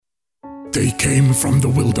They came from the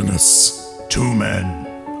wilderness. 2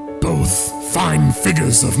 men. Both fine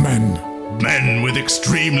figures of men. Men with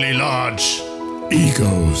extremely large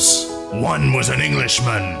egos. One was an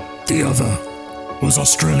Englishman. The other was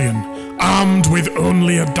Australian. Armed with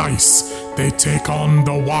only a dice, they take on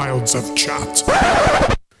the wilds of chat.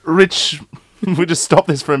 Rich, we'll just stop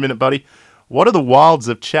this for a minute, buddy. What are the wilds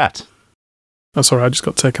of chat? That's all right, I just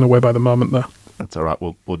got taken away by the moment there. That's all right,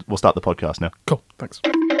 we'll start the podcast now. Cool, thanks.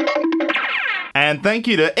 And thank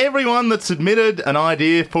you to everyone that submitted an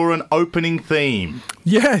idea for an opening theme.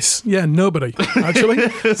 Yes, yeah, nobody, actually.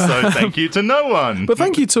 So thank you to no one. But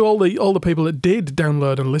thank you to all the people that did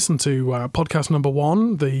download and listen to podcast number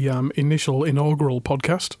 1, the inaugural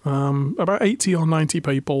podcast. About 80 or 90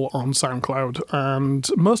 people on SoundCloud, and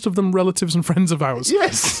most of them relatives and friends of ours.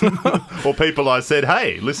 Yes. Or people I said,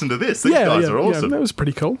 hey, listen to this. These guys are awesome. Yeah, that was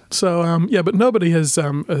pretty cool. So, but nobody has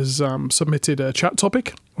submitted a chat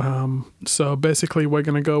topic. So basically we're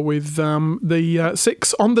going to go with the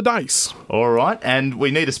 6 on the dice. All right, and we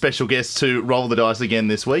need a special guest to roll the dice again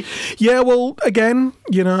this week. Yeah, well, again,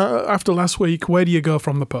 after last week, where do you go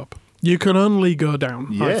from the pub? You can only go down,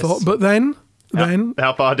 yes. I thought. But then...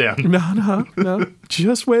 How far down? No.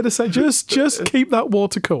 Just wait a sec. Just keep that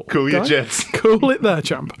water cool. Cool your jets. Cool it there,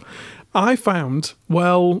 champ. I found,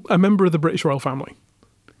 a member of the British royal family.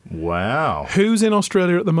 Wow. Who's in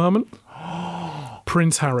Australia at the moment?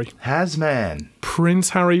 Prince Harry. Hasman.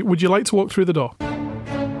 Prince Harry, would you like to walk through the door?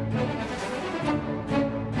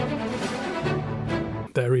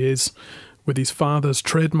 There he is, with his father's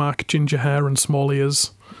trademark ginger hair and small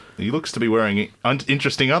ears. He looks to be wearing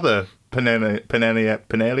interesting other paraphernalia?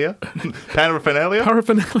 Paraphernalia?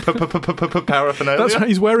 That's right,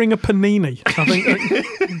 he's wearing a panini, I think,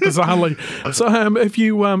 bizarrely. So, if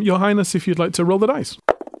you, Your Highness, if you'd like to roll the dice.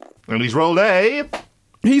 And he's rolled a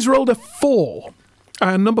 4.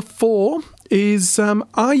 And number 4 is,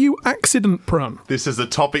 are you accident prone? This is a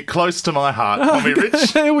topic close to my heart, Pommy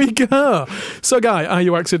Rich. There we go. So, Guy, are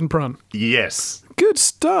you accident prone? Yes. Good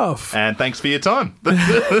stuff. And thanks for your time.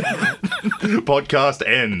 Podcast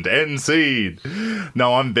end seed.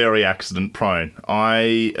 No, I'm very accident prone.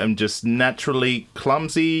 I am just naturally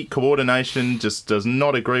clumsy. Coordination just does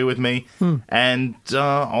not agree with me. And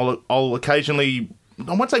I'll occasionally,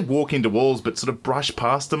 I won't say walk into walls, but sort of brush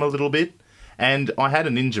past them a little bit. And I had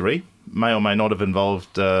an injury, may or may not have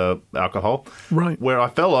involved alcohol, right? Where I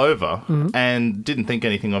fell over and didn't think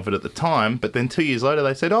anything of it at the time. But then 2 years later,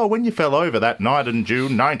 they said, "Oh, when you fell over that night in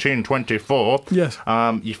June 1924, yes,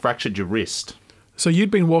 you fractured your wrist." So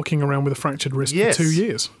you'd been walking around with a fractured wrist for 2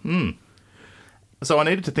 years. So I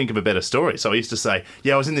needed to think of a better story. So I used to say,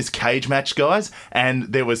 I was in this cage match, guys,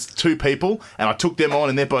 and there was 2 people, and I took them on,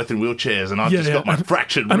 and they're both in wheelchairs, and I've just got my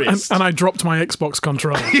fractured wrist. And I dropped my Xbox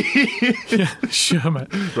controller. Yeah, sure,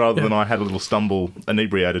 mate. Rather than I had a little stumble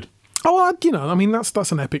inebriated. Oh,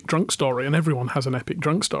 that's an epic drunk story, and everyone has an epic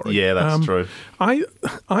drunk story. Yeah, that's true. I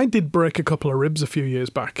did break a couple of ribs a few years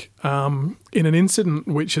back in an incident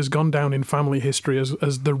which has gone down in family history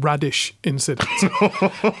as the radish incident.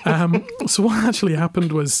 So what actually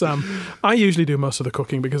happened was I usually do most of the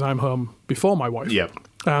cooking because I'm home before my wife. Yep.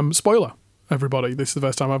 Spoiler, everybody, this is the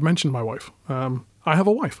first time I've mentioned my wife. I have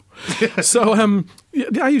a wife. So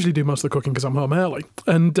I usually do most of the cooking because I'm home early.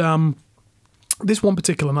 And... this one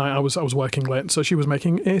particular night, I was working late, so she was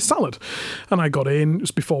making a salad, and I got in. It was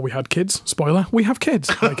before we had kids. Spoiler: we have kids.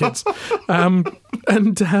 My kids, I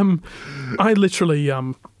literally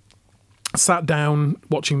sat down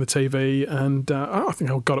watching the TV, and I think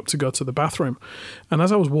I got up to go to the bathroom. And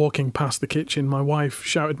as I was walking past the kitchen, my wife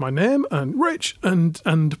shouted my name and Rich,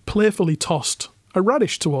 and playfully tossed a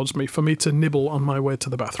radish towards me for me to nibble on my way to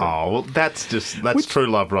the bathroom. Oh, well, that's true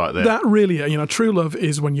love right there. That really, true love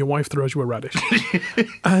is when your wife throws you a radish.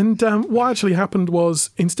 And what actually happened was,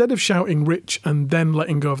 instead of shouting Rich and then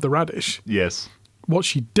letting go of the radish, yes, what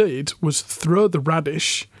she did was throw the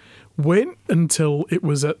radish, wait until it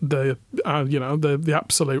was at the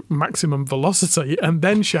absolute maximum velocity, and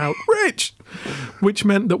then shout Rich, which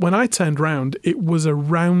meant that when I turned round, it was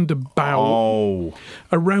around about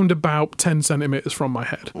 10 centimetres from my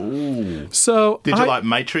head. Ooh. So did you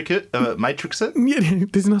matrix it? Yeah,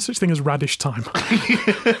 there's no such thing as radish time.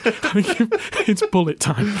 It's bullet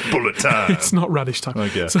time. Bullet time. It's not radish time.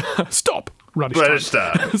 Okay. So, stop. Radish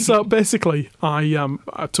time. So basically,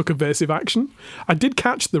 I took evasive action. I did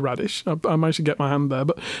catch the radish. I managed to get my hand there,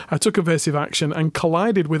 but I took evasive action and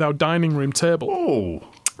collided with our dining room table. Oh.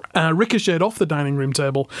 Ricocheted off the dining room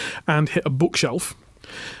table and hit a bookshelf,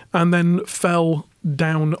 and then fell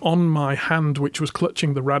down on my hand, which was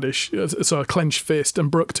clutching the radish, so a clenched fist,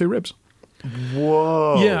 and broke 2 ribs.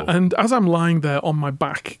 Whoa. Yeah, and as I'm lying there on my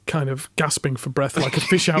back, kind of gasping for breath like a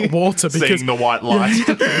fish out of water, because Seeing the white light.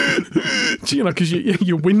 because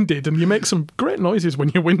you're winded and you make some great noises when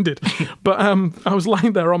you're winded. But I was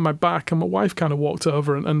lying there on my back, and my wife kind of walked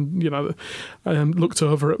over and looked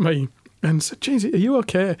over at me and said, "Jeez, are you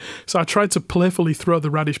okay?" So I tried to playfully throw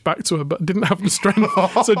the radish back to her, but didn't have the strength.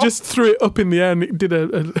 So just threw it up in the air, and it did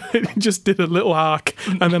it just did a little arc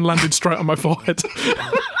and then landed straight on my forehead.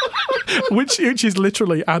 Which is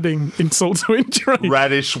literally adding insult to injury.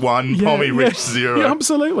 Radish 1, Pommy reached 0. Yeah,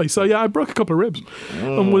 absolutely. So yeah, I broke a couple of ribs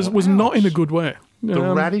and was not in a good way. The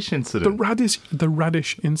radish incident. The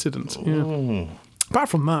radish incident. Yeah. Apart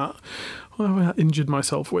from that, what have I injured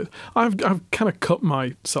myself with? I've kind of cut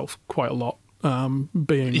myself quite a lot.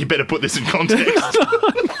 You better put this in context.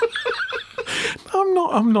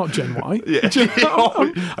 I'm not Gen Y. Yeah.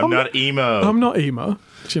 I'm not emo. I'm not emo.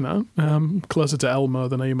 Closer to Elmo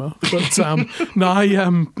than emo. But no, I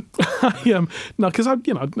no, because I'm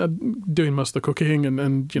doing most of the cooking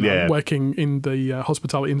and working in the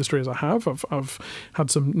hospitality industry as I have. I've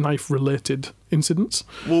had some knife related incidents.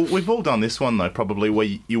 Well, we've all done this one though, probably, where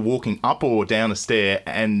you're walking up or down a stair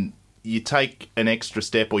and you take an extra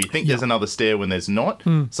step, or you think there's another stair when there's not.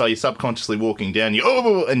 So you're subconsciously walking down.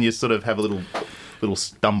 And you sort of have a little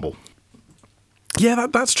stumble. Yeah,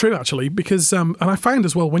 that's true, actually, because, and I find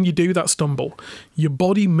as well, when you do that stumble, your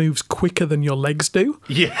body moves quicker than your legs do.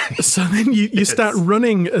 Yeah. So then you start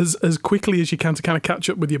running as quickly as you can to kind of catch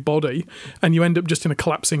up with your body, and you end up just in a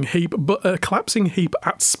collapsing heap, but a collapsing heap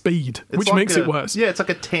at speed, which makes it worse. Yeah, it's like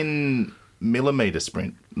a 10-millimetre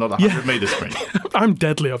sprint, not a 100-metre sprint. I'm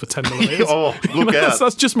deadly over 10 millimetres. Oh, look out.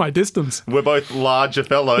 That's just my distance. We're both larger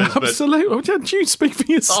fellows. Absolutely. But you speak for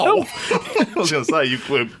yourself. I was going to say,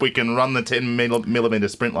 we can run the 10-millimetre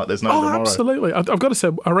sprint like there's no tomorrow. Absolutely. I've got to say,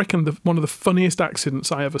 I reckon one of the funniest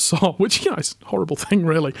accidents I ever saw, which, is a horrible thing,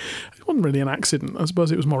 really. It wasn't really an accident. I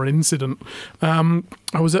suppose it was more an incident. I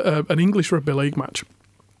was at an English rugby league match.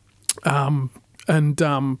 And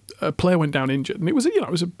a player went down injured, and it was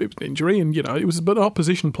an injury, and it was an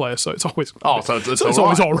opposition player, so it's always it's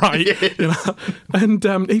always all right. Yeah. And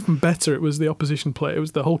even better, it was the opposition player. It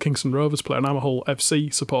was the Hull Kingston Rovers player, and I'm a Hull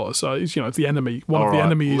FC supporter, so it's the enemy. One of the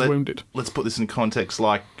enemy is wounded. Let's put this in context,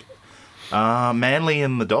 like Manly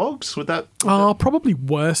and the Dogs. Would that? Probably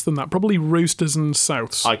worse than that. Probably Roosters and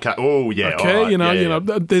Souths. Okay. Oh yeah. Okay.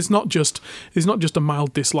 Right. There's not just a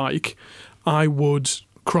mild dislike. I would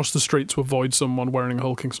cross the street to avoid someone wearing a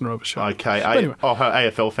Hull Kingston Rovers shirt. Okay. Anyway.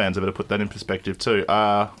 AFL fans, I better put that in perspective too.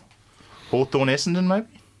 Hawthorn Essendon, maybe?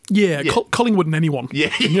 Yeah. Collingwood and anyone. Yeah.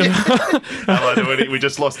 Hello, we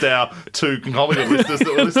just lost our 2 Collingwood listeners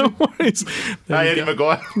that were listening. No worries. Hey, Eddie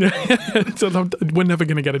Maguire. So we're never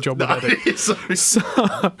going to get a job with Eddie. So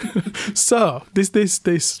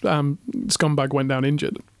this scumbag went down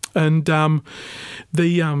injured. And at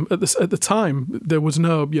the time, there was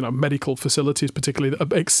no medical facilities particularly,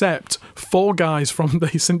 except 4 guys from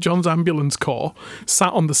the St John's Ambulance Corps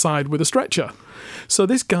sat on the side with a stretcher. So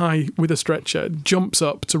this guy with a stretcher jumps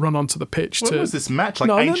up to run onto the pitch. What was this match? Like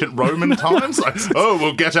ancient Roman times? Like,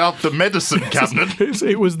 we'll get out the medicine cabinet.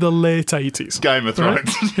 It was the late 80s. Game of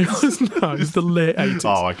Thrones. Right? It was the late 80s.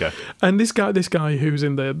 Oh, okay. And this guy who's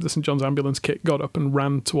in the St John's Ambulance kit got up and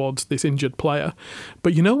ran towards this injured player.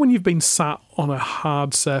 But when you've been sat on a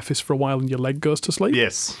hard surface for a while and your leg goes to sleep?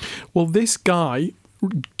 Yes. Well, this guy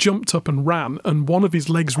jumped up and ran, and one of his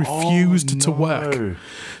legs refused to work.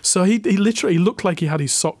 So he literally looked like he had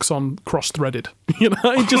his socks on cross-threaded. He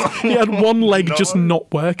had one leg just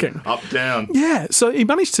not working. Up, down. Yeah, so he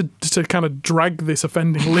managed to kind of drag this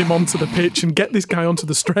offending limb onto the pitch and get this guy onto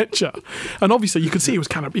the stretcher. And obviously you could see he was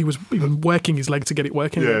working his leg to get it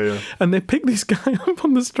working. Yeah. And they picked this guy up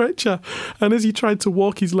on the stretcher, and as he tried to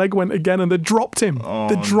walk, his leg went again, and they dropped him.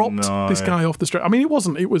 They dropped this guy off the stretcher. I mean,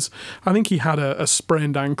 I think he had a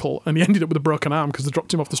sprained ankle, and he ended up with a broken arm because they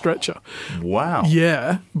dropped him off the stretcher. Wow.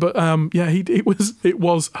 Yeah, but it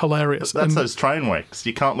was hilarious. That's those train wakes.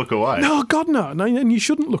 You can't look away. No, God, no, and you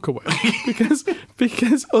shouldn't look away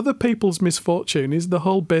because other people's misfortune is the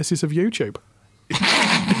whole basis of YouTube,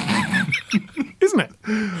 isn't it?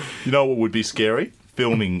 You know what would be scary?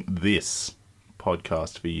 Filming this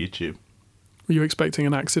podcast for YouTube. Were you expecting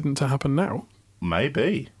an accident to happen now?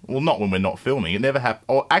 Maybe. Well, not when we're not filming. It never happens.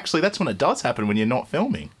 Or actually, that's when it does happen, when you're not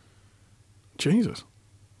filming. Jesus.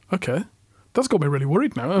 Okay. That's got me really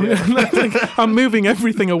worried now. I mean, I'm moving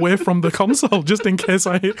everything away from the console just in case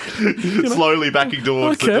I Slowly backing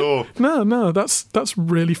towards the door. No, that's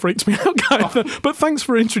really freaked me out, guy. But thanks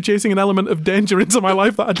for introducing an element of danger into my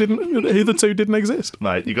life that hitherto didn't exist.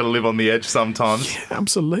 Mate, you got to live on the edge sometimes. Yeah,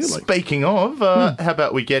 absolutely. Speaking of, how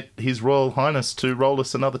about we get His Royal Highness to roll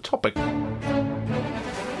us another topic?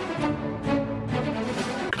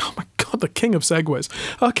 The king of segues.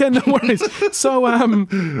 Okay, no worries. So,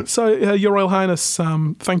 Your Royal Highness,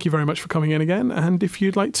 thank you very much for coming in again. And if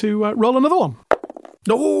you'd like to roll another one.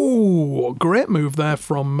 Oh, great move there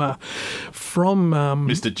from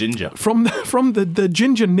Mr. Ginger. From the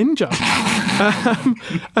Ginger Ninja,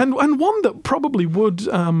 and one that probably would.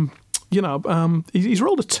 He's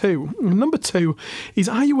rolled a 2. Number 2 is: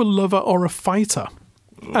 are you a lover or a fighter?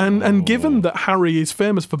 And given that Harry is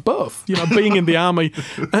famous for both, being in the army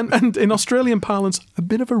and in Australian parlance, a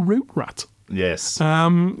bit of a root rat. Yes.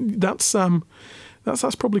 That's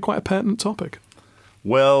probably quite a pertinent topic.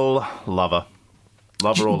 Well, lover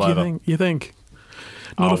all over. You think?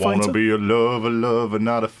 Not I want to be a lover,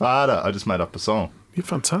 not a fighter. I just made up a song. You're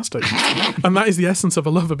fantastic. And that is the essence of a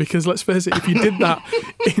lover, because let's face it, if you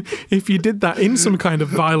did that in some kind of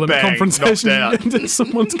violent confrontation,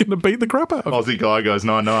 someone's going to beat the crap out of Aussie guy goes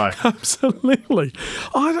 9-9. Absolutely.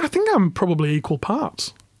 I think I'm probably equal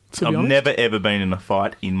parts, to be honest. I've never ever been in a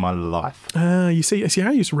fight in my life. You see,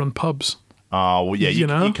 I used to run pubs. Oh, well, yeah,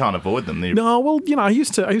 you can't avoid them. No, well, I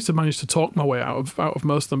used to manage to talk my way out of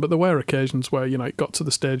most of them, but there were occasions where, it got to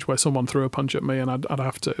the stage where someone threw a punch at me and I'd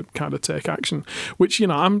have to kind of take action, which,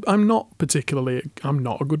 I'm not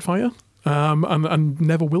a good fighter, and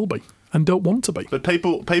never will be, and don't want to be. But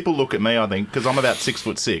people look at me, I think, because I'm about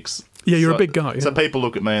 6'6". Yeah, you're a big guy. So people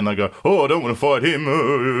look at me and they go, "Oh, I don't want to fight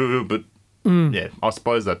him." But yeah, I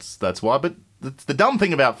suppose that's why. But the dumb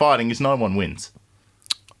thing about fighting is no one wins.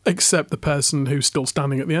 Except the person who's still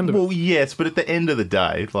standing at the end of it. Well, yes, but at the end of the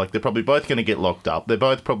day, they're probably both going to get locked up. They're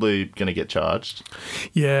both probably going to get charged.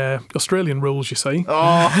 Yeah, Australian rules, you see.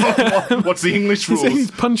 Oh, what's the English rules?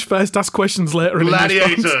 Punch first, ask questions later.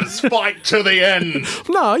 Gladiators, fight to the end.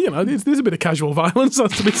 No, there's a bit of casual violence,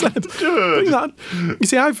 has to be said. Good. You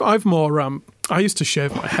see, I've more... I used to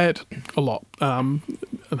shave my head a lot, down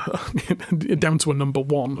to a number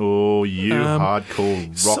 1. Oh, you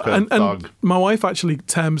hardcore rocker thug. And my wife actually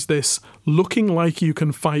terms this looking like you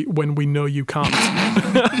can fight when we know you can't.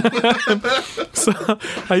 So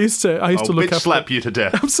I used to look after, slap you to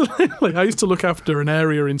death. Absolutely, I used to look after an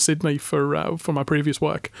area in Sydney for my previous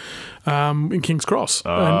work, in King's Cross.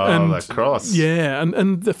 And that cross. Yeah,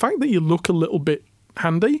 and the fact that you look a little bit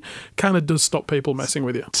handy kind of does stop people messing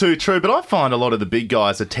with you. Too true, but I find a lot of the big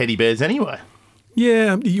guys are teddy bears anyway.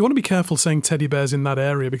 Yeah, you want to be careful saying teddy bears in that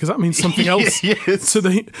area, because that means something else yes. to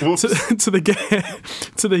the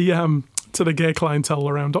gay clientele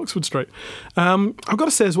around Oxford Street. I've got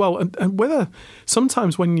to say as well, and whether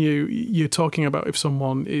sometimes when you're talking about if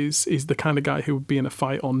someone is the kind of guy who would be in a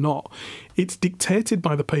fight or not, it's dictated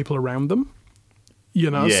by the people around them.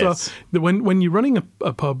 Yes. So when you're running a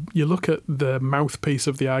pub, you look at the mouthpiece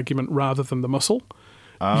of the argument rather than the muscle.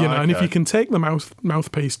 And if you can take the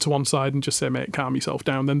mouthpiece to one side and just say, mate, calm yourself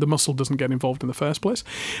down, then the muscle doesn't get involved in the first place.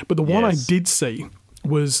 But the one I did see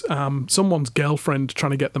was someone's girlfriend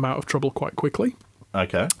trying to get them out of trouble quite quickly.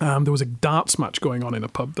 Okay. There was a darts match going on in a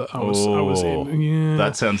pub that I was in. Yeah.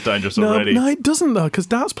 That sounds dangerous already. No, it doesn't, though, because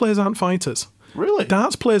darts players aren't fighters. Really?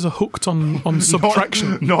 Darts players are hooked on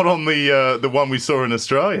subtraction. Not on the one we saw in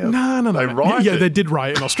Australia. No. They riot. Yeah, they did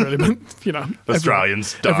riot in Australia, but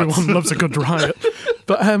Australians, everyone loves a good riot.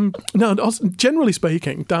 But generally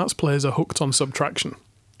speaking, darts players are hooked on subtraction.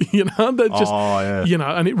 They're just,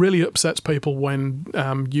 and it really upsets people when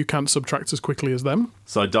you can't subtract as quickly as them.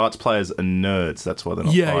 So darts players are nerds. That's why they're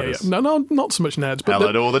not fighters. Yeah. No, not so much nerds. But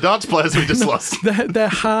hello to all the darts players we just lost. They're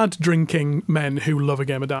hard drinking men who love a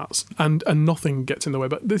game of darts, and nothing gets in the way.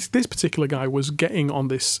 But this particular guy was getting on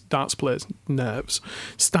this darts player's nerves,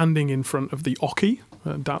 standing in front of the oche.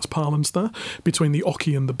 Darts parlance there, between the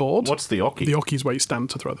oche and the board. What's the oche? The oche is where you stand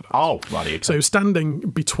to throw the darts. Oh, bloody. Okay. So standing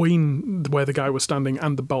between where the guy was standing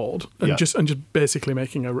and the board, and just basically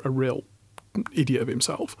making a real idiot of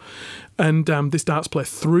himself. And this darts player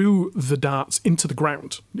threw the darts into the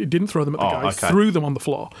ground. He didn't throw them at the guy. He threw them on the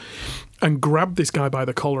floor and grabbed this guy by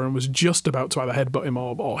the collar and was just about to either headbutt him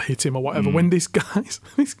or hit him or whatever, when this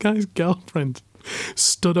guy's girlfriend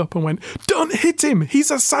stood up and went, "Don't hit him! He's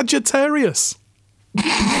a Sagittarius!"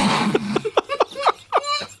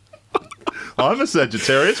 I'm a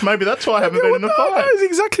Sagittarius. Maybe that's why I haven't been in a fight. That's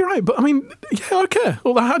exactly right. But I mean, yeah, okay.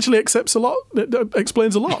 Well, that actually accepts a lot. It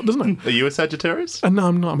explains a lot, doesn't it? Are you a Sagittarius? And no,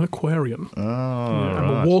 I'm not. I'm an Aquarian. Oh, I'm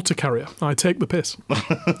a water carrier. I take the piss.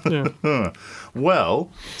 Yeah. Well,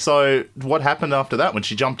 so what happened after that when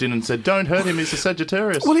she jumped in and said, "Don't hurt him, he's a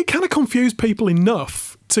Sagittarius"? Well, it kind of confused people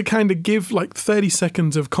enough to kind of give like 30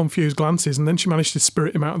 seconds of confused glances, and then she managed to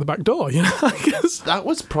spirit him out of the back door, you know, I guess. That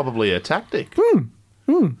was probably a tactic.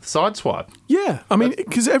 Sideswipe. Yeah, I mean,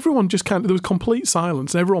 because everyone just kind of, there was complete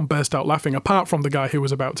silence, and everyone burst out laughing, apart from the guy who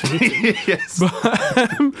was about to hit him. Yes.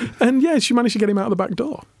 And yeah, she managed to get him out of the back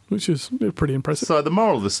door, which is pretty impressive. So the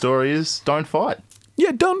moral of the story is don't fight.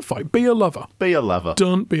 Yeah, don't fight. Be a lover. Be a lover.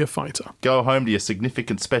 Don't be a fighter. Go home to your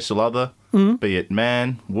significant special other, be it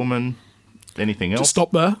man, woman, anything else. Just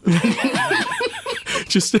stop there.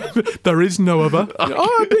 Just there is no other.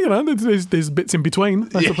 Oh, you know, there's bits in between,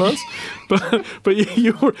 I suppose. But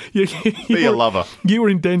you were Be a lover. You were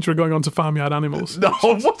in danger of going on to farmyard animals. No,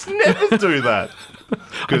 let's never do that.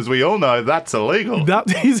 Because we all know that's illegal.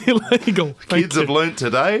 That is illegal. Kids have learnt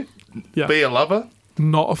today. Yeah. Be a lover,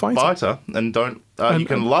 Not a fighter. fighter, and don't. You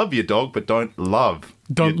can love your dog, but don't love.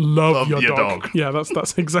 Don't love your dog. Yeah,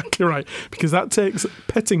 that's exactly right. Because that takes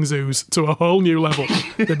petting zoos to a whole new level.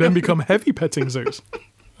 They then become heavy petting zoos,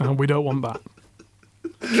 and we don't want that.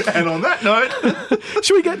 And on that note,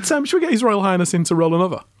 Should we get His Royal Highness in to roll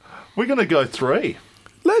another? we're going to go 3.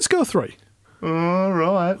 Let's go 3. All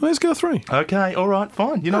right. Let's go 3. Okay. All right.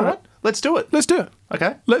 Fine. You know All right. what? Let's do it. Let's do it.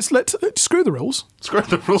 Okay. Let's screw the rules. Screw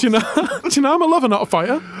the rules. Do you know I'm a lover, not a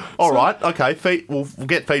fighter. All right. Okay. We'll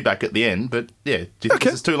get feedback at the end, but yeah, do you think Okay.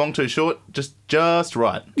 this is too long, too short? Just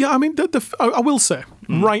right. Yeah, I mean, I will say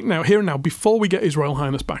right now, here and now, before we get His Royal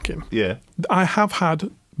Highness back in, Yeah. I have had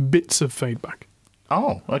bits of feedback.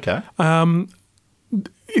 Oh. Okay.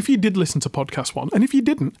 If you did listen to podcast 1, and if you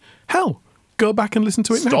didn't, hell, go back and listen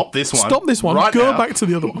to it now. Stop this one. Stop this one. Right Go now. back to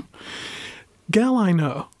the other one. Girl I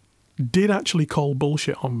know did actually call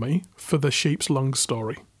bullshit on me for the sheep's lungs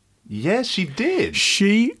story. Yes, she did.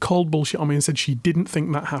 She called bullshit on me and said she didn't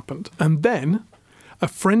think that happened. And then a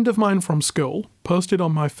friend of mine from school posted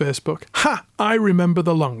on my Facebook, "Ha, I remember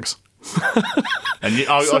the lungs." And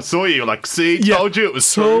I saw you like, see, told you it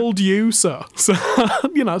was true. Told you so. So,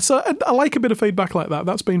 so I like a bit of feedback like that.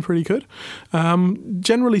 That's been pretty good.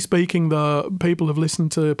 Generally speaking, the people have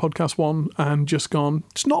listened to podcast 1 and just gone,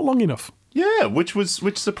 it's not long enough. Yeah, which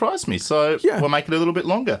surprised me. So Yeah. we'll make it a little bit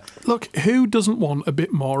longer. Look, who doesn't want a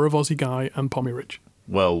bit more of Aussie Guy and Pommy Ridge?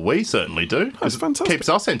 Well, we certainly do. That's It fantastic. keeps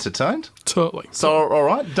us entertained. Totally. So, all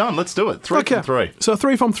right, done. Let's do it. 3 from 3. So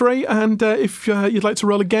 3 from 3, and if you'd like to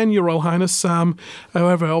roll again, Your Royal Highness.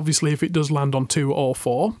 However, obviously, if it does land on 2 or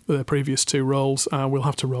 4, the previous 2 rolls, we'll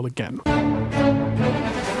have to roll again.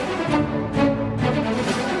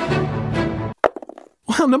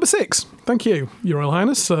 Well, number 6. Thank you, Your Royal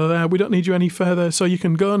Highness. So we don't need you any further, so you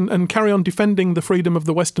can go and carry on defending the freedom of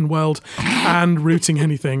the Western world and rooting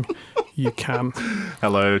anything you can.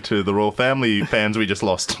 Hello to the royal family fans we just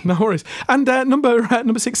lost. No worries. And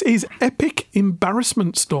number 6 is epic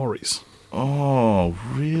embarrassment stories. Oh,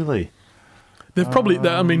 really? They've probably,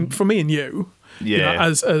 I mean, for me and you, Yeah.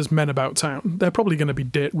 as men about town, they're probably going to be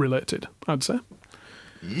date related, I'd say.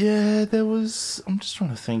 Yeah, there was. I'm just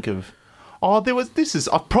trying to think of. Oh, there was. This is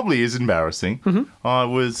probably is embarrassing. I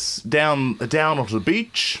was down on the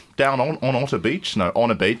beach, on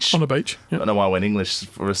a beach. On a beach. I Yeah. don't know why I went English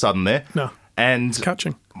for a sudden there. No. And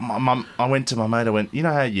Catching. my mum, I went to my mate. I went. You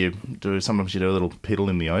know how you do? Sometimes you do a little piddle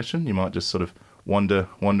in the ocean. You might just sort of wander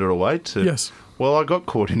away to. Yes. Well, I got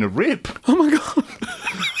caught in a rip. Oh my God.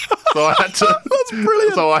 So I had to. That's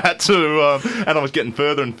brilliant. So I had to, and I was getting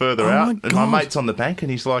further and further Oh out. my And my God. mate's on the bank, and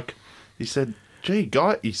he said, "Gee,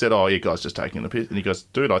 guy," he said, "Oh, yeah, guy's just taking the piss." And he goes,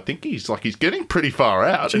 "Dude, I think he's getting pretty far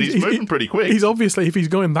out, and he's moving pretty quick." He's obviously, if he's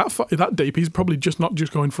going that deep, he's probably not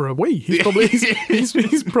just going for a wee. He's probably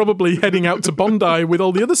he's probably heading out to Bondi with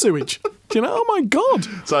all the other sewage. Do you know? Oh my God.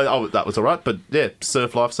 So that was all right, but yeah,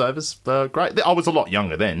 surf lifesavers, great. I was a lot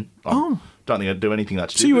younger then. I don't think I'd do anything that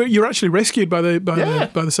So stupid. you're actually rescued by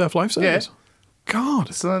the surf lifesavers. Yeah.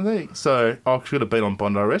 God. So I should have been on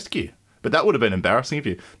Bondi Rescue. But that would have been embarrassing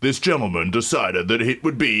if this gentleman decided that it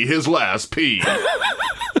would be his last pee.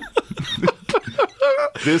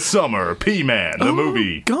 This summer, Pee Man, the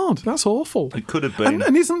movie. God, that's awful. It could have been.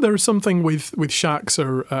 And isn't there something with sharks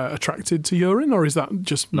are attracted to urine, or is that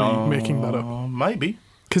just me making that up? Maybe.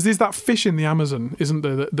 Because there's that fish in the Amazon, isn't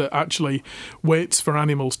there, that actually waits for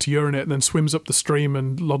animals to urinate and then swims up the stream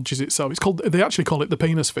and lodges itself. They actually call it the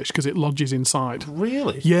penis fish because it lodges inside.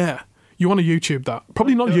 Really? Yeah. You want to YouTube that?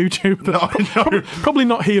 Probably not YouTube that. No. Probably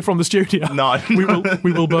not here from the studio. No. We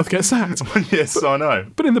will both get sacked. Yes, I know.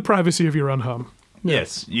 But in the privacy of your own home.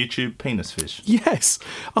 Yes, YouTube penis fish. Yes.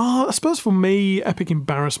 I suppose for me, epic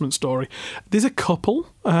embarrassment story. There's a couple,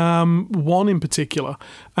 one in particular.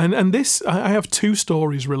 And this, I have two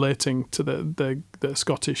stories relating to the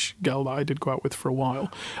Scottish girl that I did go out with for a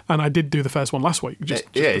while. And I did do the first one last week.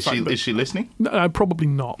 Is she listening? Probably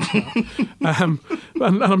not. No.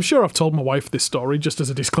 And I'm sure I've told my wife this story just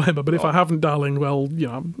as a disclaimer, but if I haven't, darling, well,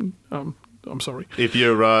 I'm sorry. If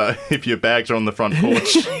your bags are on the front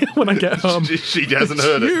porch when I get home, she hasn't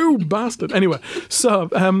heard it. You bastard. Anyway, so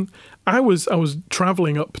I was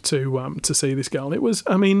travelling up to see this girl. And it was,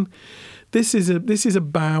 I mean, this is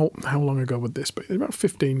about, how long ago would this be? About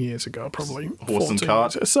 15 years ago, probably. Horse and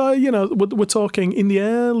cart. So we're talking in the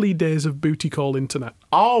early days of booty call internet.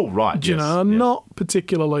 Oh right, yes. Not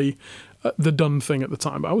particularly the done thing at the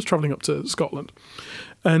time. But I was travelling up to Scotland,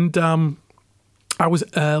 and I was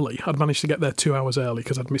early. I'd managed to get there 2 hours early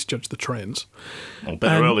because I'd misjudged the trains. Well,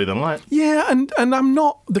 better early than late. Yeah, and I'm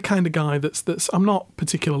not the kind of guy that's I'm not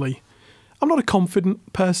a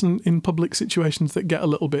confident person in public situations that get a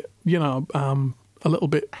little bit, a little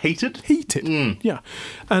bit heated. Yeah.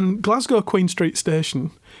 And Glasgow Queen Street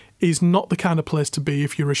Station is not the kind of place to be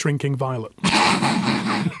if you're a shrinking violet.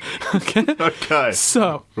 Okay.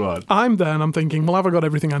 So, right. I'm there and I'm thinking, well, have I got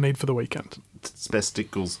everything I need for the weekend?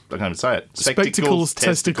 Spectacles. I can't even say it. Spectacles,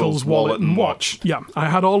 testicles, wallet, and watch. Yeah, I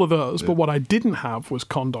had all of those, but what I didn't have was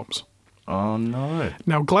condoms. Oh, no.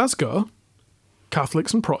 Now, Glasgow,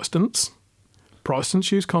 Catholics and Protestants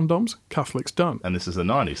use condoms, Catholics don't. And this is the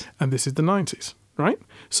 90s. And this is the 90s, right?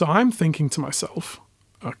 So I'm thinking to myself,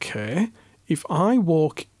 okay, if I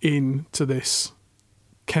walk into this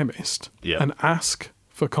chemist and ask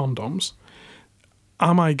for condoms,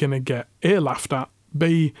 am I going to get A, laughed at,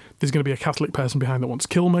 B, there's going to be a Catholic person behind that wants to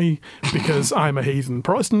kill me because I'm a heathen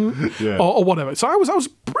Protestant, or whatever. So I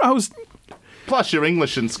was. Plus, you're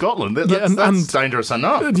English in Scotland. That's dangerous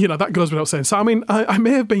enough. That goes without saying. So, I mean, I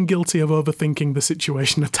may have been guilty of overthinking the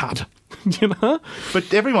situation a tad,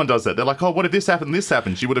 But everyone does that. They're like, oh, what if this happened, this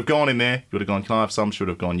happened? You would have gone in there, you would have gone, can I have some? She would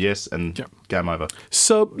have gone, yes, and game over.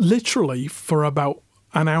 So, literally, for about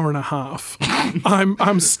an hour and a half,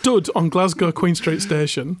 I'm stood on Glasgow Queen Street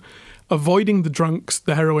Station, avoiding the drunks,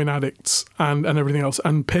 the heroin addicts, and everything else,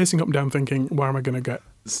 and pacing up and down thinking, where am I going to get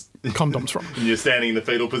condoms from? And you're standing in the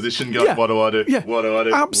fetal position going, what do I do? Yeah. What do I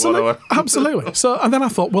do? Absolutely. Absolutely. So, and then I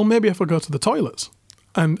thought, well, maybe if I go to the toilets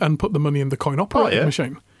and put the money in the coin-operated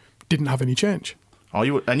machine. Didn't have any change. Oh,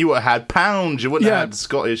 you would have had pounds. You wouldn't have had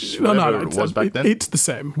Scottish, whatever it was back then. It's the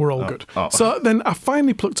same. We're all good. Oh. So then I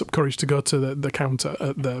finally plucked up courage to go to the counter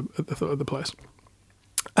at the place,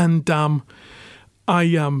 and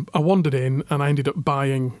I wandered in and I ended up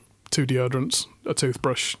buying 2 deodorants, a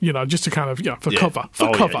toothbrush, just to kind of for cover.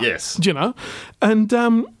 Yeah, yes. And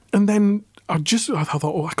then I thought,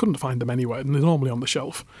 oh, I couldn't find them anywhere, and they're normally on the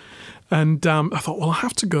shelf. And I thought, well, I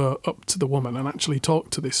have to go up to the woman and actually talk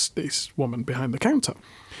to this woman behind the counter.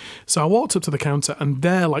 So I walked up to the counter, and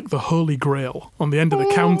there, like the Holy Grail on the end of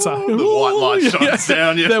the counter, the white light shines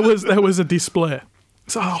down. Yeah. There was a display.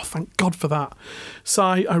 So, thank God for that. So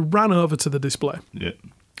I ran over to the display,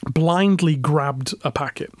 blindly grabbed a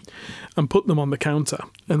packet, and put them on the counter.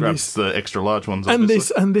 And Grabs the extra large ones,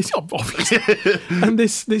 obviously. Obviously. And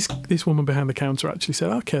this woman behind the counter actually said,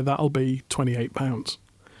 okay, that'll be £28.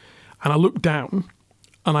 And I looked down,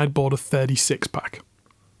 and I'd bought a 36-pack.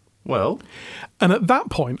 Well. And at that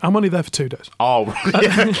point, I'm only there for 2 days. Oh,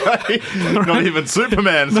 okay. Not even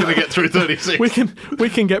Superman is going to get through 36. We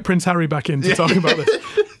can get Prince Harry back in to talk about this.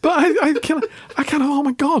 But I kind of, oh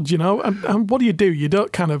my God, and what do? You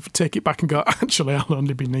don't kind of take it back and go, actually, I'll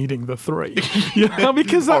only be needing the 3.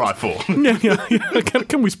 Because all right, 4. Yeah.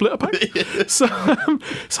 Can we split a pack? So,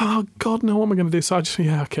 oh God, no, what am I going to do? So I just,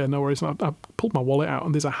 okay, no worries. And I pulled my wallet out,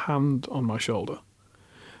 and there's a hand on my shoulder.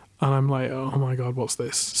 And I'm like, oh my God, what's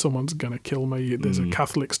this? Someone's going to kill me. There's a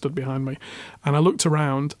Catholic stood behind me. And I looked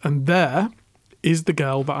around, and there is the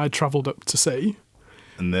girl that I travelled up to see.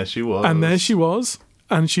 And there she was.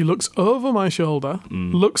 And she looks over my shoulder,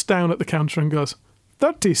 looks down at the counter and goes,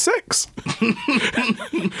 36?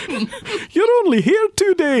 You're only here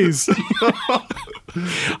 2 days.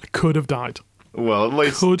 I could have died. Well, at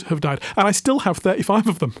least... Could have died. And I still have 35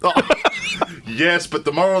 of them. Yes, but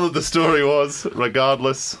the moral of the story was,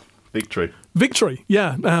 regardless, victory. Victory,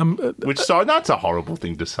 yeah. That's a horrible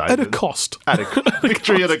thing to say. At a cost.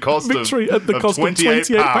 Victory at a cost of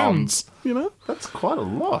 £28. That's quite a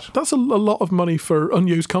lot. That's a lot of money for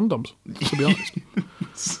unused condoms, to be honest.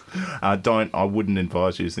 I wouldn't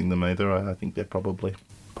advise using them either. I think they're probably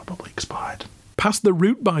expired. past the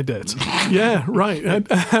root by date. Yeah, right.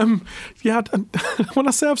 When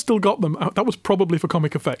I say I've still got them, that was probably for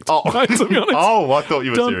comic effect. Oh, right, to be honest. Oh, I thought you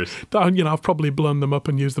were serious. I've probably blown them up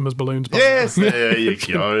and used them as balloons. Yes, there you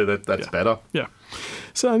go. That's better. Yeah.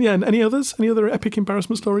 So yeah, and any others? Any other epic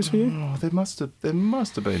embarrassment stories for you? Oh, there must have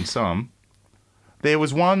been some. There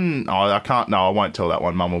was one. Oh, I can't. No, I won't tell that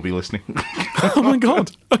one. Mum will be listening. Oh my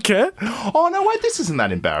god. Okay. Oh no, wait. This isn't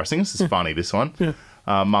that embarrassing. This is funny. This one. Yeah.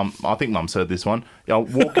 Mum, I think Mum's heard this one.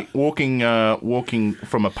 Walking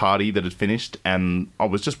from a party that had finished, and I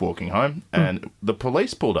was just walking home, and the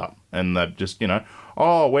police pulled up, and they just,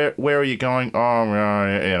 oh, where are you going?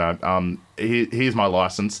 Oh, here's my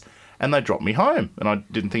license, and they dropped me home, and I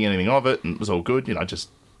didn't think anything of it, and it was all good, just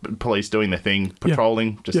police doing their thing,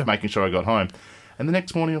 patrolling, making sure I got home. And the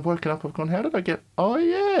next morning I've woken up, I've gone, how did I get? Oh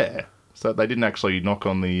yeah. So they didn't actually knock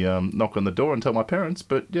on the door and tell my parents,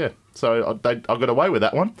 but yeah. So I got away with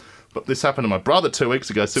that one. But this happened to my brother 2 weeks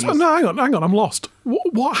ago. So, no, hang on, I'm lost.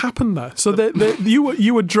 What happened there? So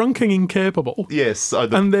you were drunk and incapable. Yes.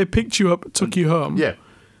 And they picked you up, took you home. Yeah.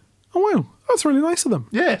 Oh wow, that's really nice of them.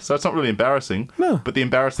 Yeah. So it's not really embarrassing. No. But the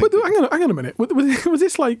embarrassing. But hang on a minute. Was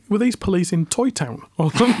this like, were these police in Toy Town or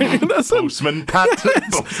something? Postman Pat.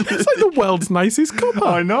 It's like the world's nicest copper.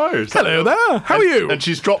 I know. Hello there. How are you? And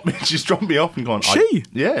she's dropped me off and gone. She?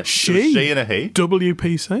 Yeah. She and a he.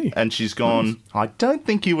 WPC. And she's gone. I don't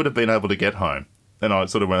think you would have been able to get home. And I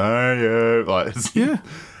sort of went, oh yeah, like yeah.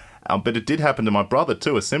 But it did happen to my brother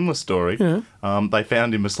too. A similar story. Yeah. They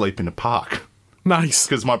found him asleep in a park. Nice.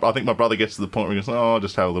 Because I think my brother gets to the point where he goes, oh, I'll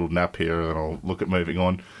just have a little nap here and I'll look at moving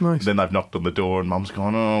on. Nice. Then they've knocked on the door and Mum's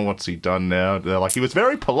gone, oh, what's he done now? They're like, he was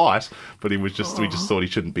very polite, but we just thought he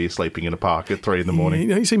shouldn't be sleeping in a park at 3 a.m.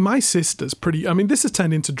 Yeah, you see, my sister's pretty. I mean, this has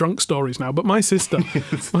turned into drunk stories now. But my sister,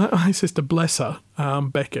 my sister, bless her,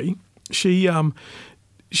 Becky, she's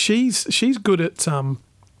good at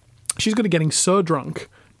getting so drunk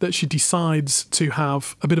that she decides to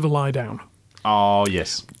have a bit of a lie down. Oh,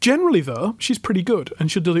 yes. Generally, though, she's pretty good,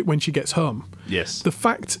 and she'll do it when she gets home. Yes. The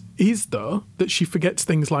fact is, though, that she forgets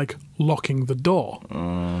things like locking the door.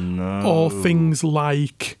 Oh, no. Or things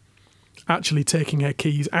like actually taking her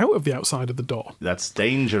keys out of the outside of the door. That's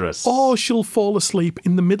dangerous. Or she'll fall asleep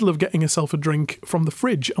in the middle of getting herself a drink from the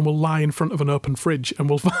fridge and will lie in front of an open fridge, and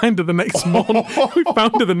we'll find her the next morning. We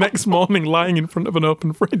found her the next morning lying in front of an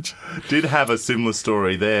open fridge. Did have a similar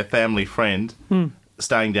story there. Family friend...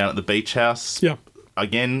 staying down at the beach house. Yeah.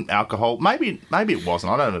 Again, alcohol. Maybe it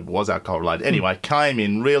wasn't. I don't know if it was alcohol related. Anyway, came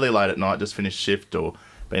in really late at night, just finished shift or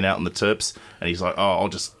been out on the terps, and he's like, oh, I'll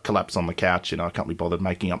just collapse on the couch. I can't be bothered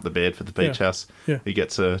making up the bed for the beach house. Yeah. He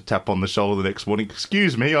gets a tap on the shoulder the next morning.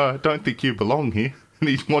 Excuse me, I don't think you belong here. And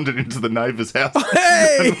he wandered into the neighbour's house.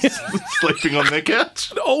 Hey! And was sleeping on their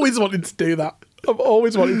couch. I always wanted to do that. I've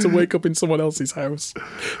always wanted to wake up in someone else's house.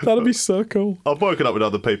 That'd be so cool. I've woken up in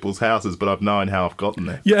other people's houses, but I've known how I've gotten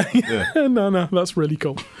there. Yeah. No, that's really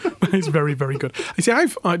cool. It's very, very good. You see,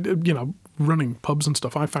 running pubs and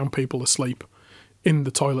stuff, I found people asleep in the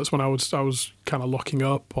toilets when I was kind of locking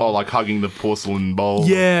up. Or like hugging the porcelain bowl.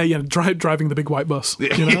 Yeah, driving the big white bus. The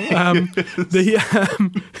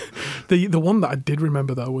one that I did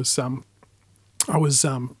remember though was I was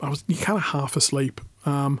kind of half asleep.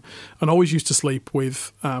 And always used to sleep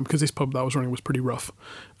with, because this pub that I was running was pretty rough,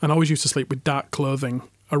 and I always used to sleep with dark clothing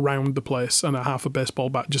around the place and a half a baseball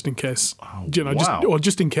bat just in case,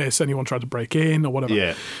 just in case anyone tried to break in or whatever.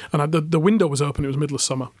 Yeah. And the window was open. It was middle of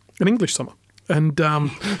summer, an English summer. And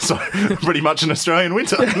so pretty much an Australian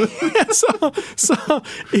winter. so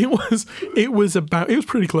it was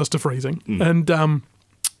pretty close to freezing. And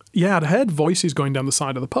yeah, I'd heard voices going down the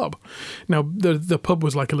side of the pub. Now, the pub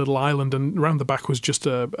was like a little island, and around the back was just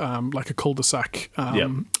like a cul-de-sac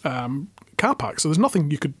car park. So there's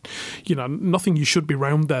nothing nothing you should be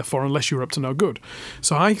round there for unless you're up to no good.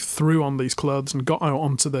 So I threw on these clothes and got out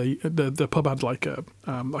onto the pub had like a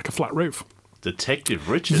flat roof. Detective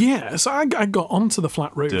Richard. Yeah, so I got onto the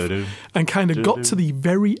flat roof and kind of got to the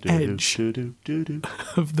very edge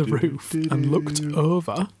of the roof and looked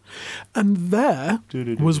over, and there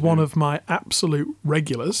was one of my absolute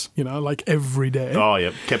regulars, like every day. Oh,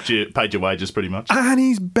 yeah, paid your wages pretty much. And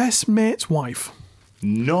his best mate's wife.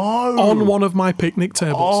 No. On one of my picnic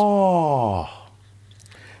tables. Oh.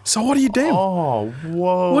 So what do you do? Oh,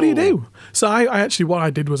 whoa. What do you do? So what I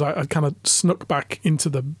did was I kind of snuck back into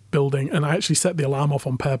the building and I actually set the alarm off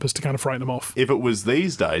on purpose to kind of frighten them off. If it was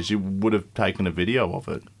these days, you would have taken a video of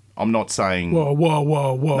it. I'm not saying... Whoa.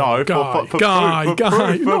 No, guy. for Guy.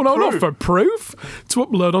 proof. No, not for proof. To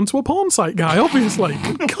upload onto a porn site, guy, obviously.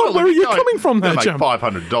 God, where are you coming from there, Jam? Jam?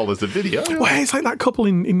 $500 a video. Well, it's like that couple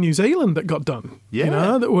in New Zealand that got done.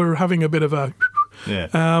 Yeah. That were having a bit of a...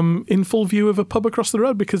 in full view of a pub across the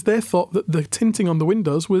road because they thought that the tinting on the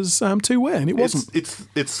windows was two-way, and it wasn't. It's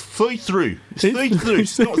see-through. It's see-through.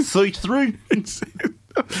 It's not see-through.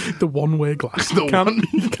 The one-way glass. You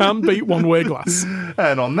can't beat one-way glass.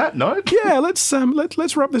 And on that note, yeah, let's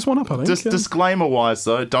wrap this one up. I think. Just disclaimer-wise,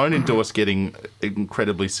 though, don't endorse getting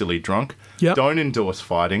incredibly silly drunk. Yep. Don't endorse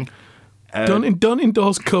fighting. Don't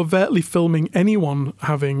endorse covertly filming anyone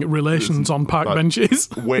having relations on park benches.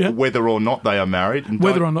 Whether or not they are married. And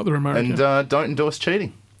whether or not they're married. And don't endorse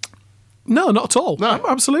cheating. No, not at all. No.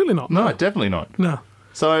 Absolutely not. No, definitely not. No.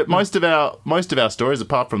 So most of our stories,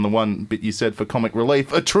 apart from the one bit you said for comic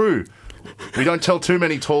relief, are true. We don't tell too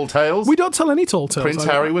many tall tales. We don't tell any tall tales. Prince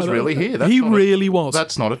Harry was really here. He really was.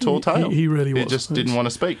 That's not a tall tale. He really was. He just didn't want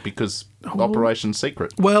to speak because Operation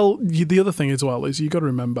Secret. Well, the other thing as well is you got to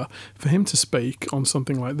remember, for him to speak on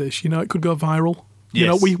something like this, it could go viral.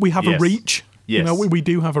 Yes. We have a reach. Yes. We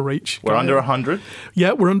do have a reach. We're under 100.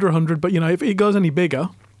 Yeah, we're under 100. But if it goes any bigger,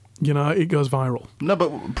 it goes viral. No,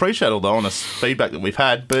 but appreciate all the honest feedback that we've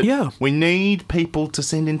had. But we need people to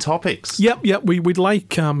send in topics. Yep. We'd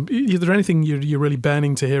like, is there anything you're really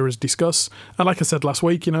burning to hear us discuss? And like I said last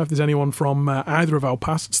week, if there's anyone from either of our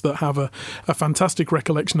pasts that have a fantastic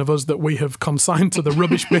recollection of us that we have consigned to the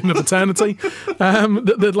rubbish bin of eternity,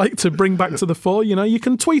 that they'd like to bring back to the fore, you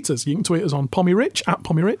can tweet us. You can tweet us on Pommy Rich, at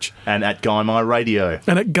Pommy Rich. And at Guy My Radio.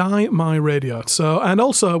 And at Guy My Radio. So, and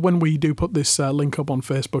also when we do put this link up on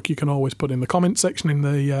Facebook, you can always put in the comment section in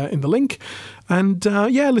the link, and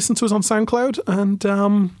listen to us on SoundCloud. And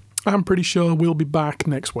I'm pretty sure we'll be back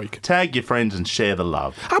next week. Tag your friends and share the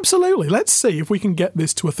love. Absolutely. Let's see if we can get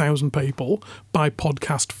this to 1,000 people by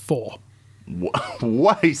podcast 4.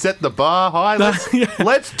 He set the bar high.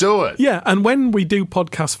 Let's do it. Yeah, and when we do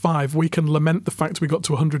podcast 5, we can lament the fact we got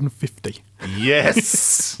to 150.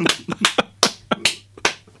 Yes.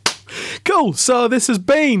 Cool. So this has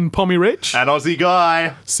been Pommy Rich and Aussie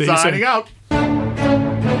Guy signing out.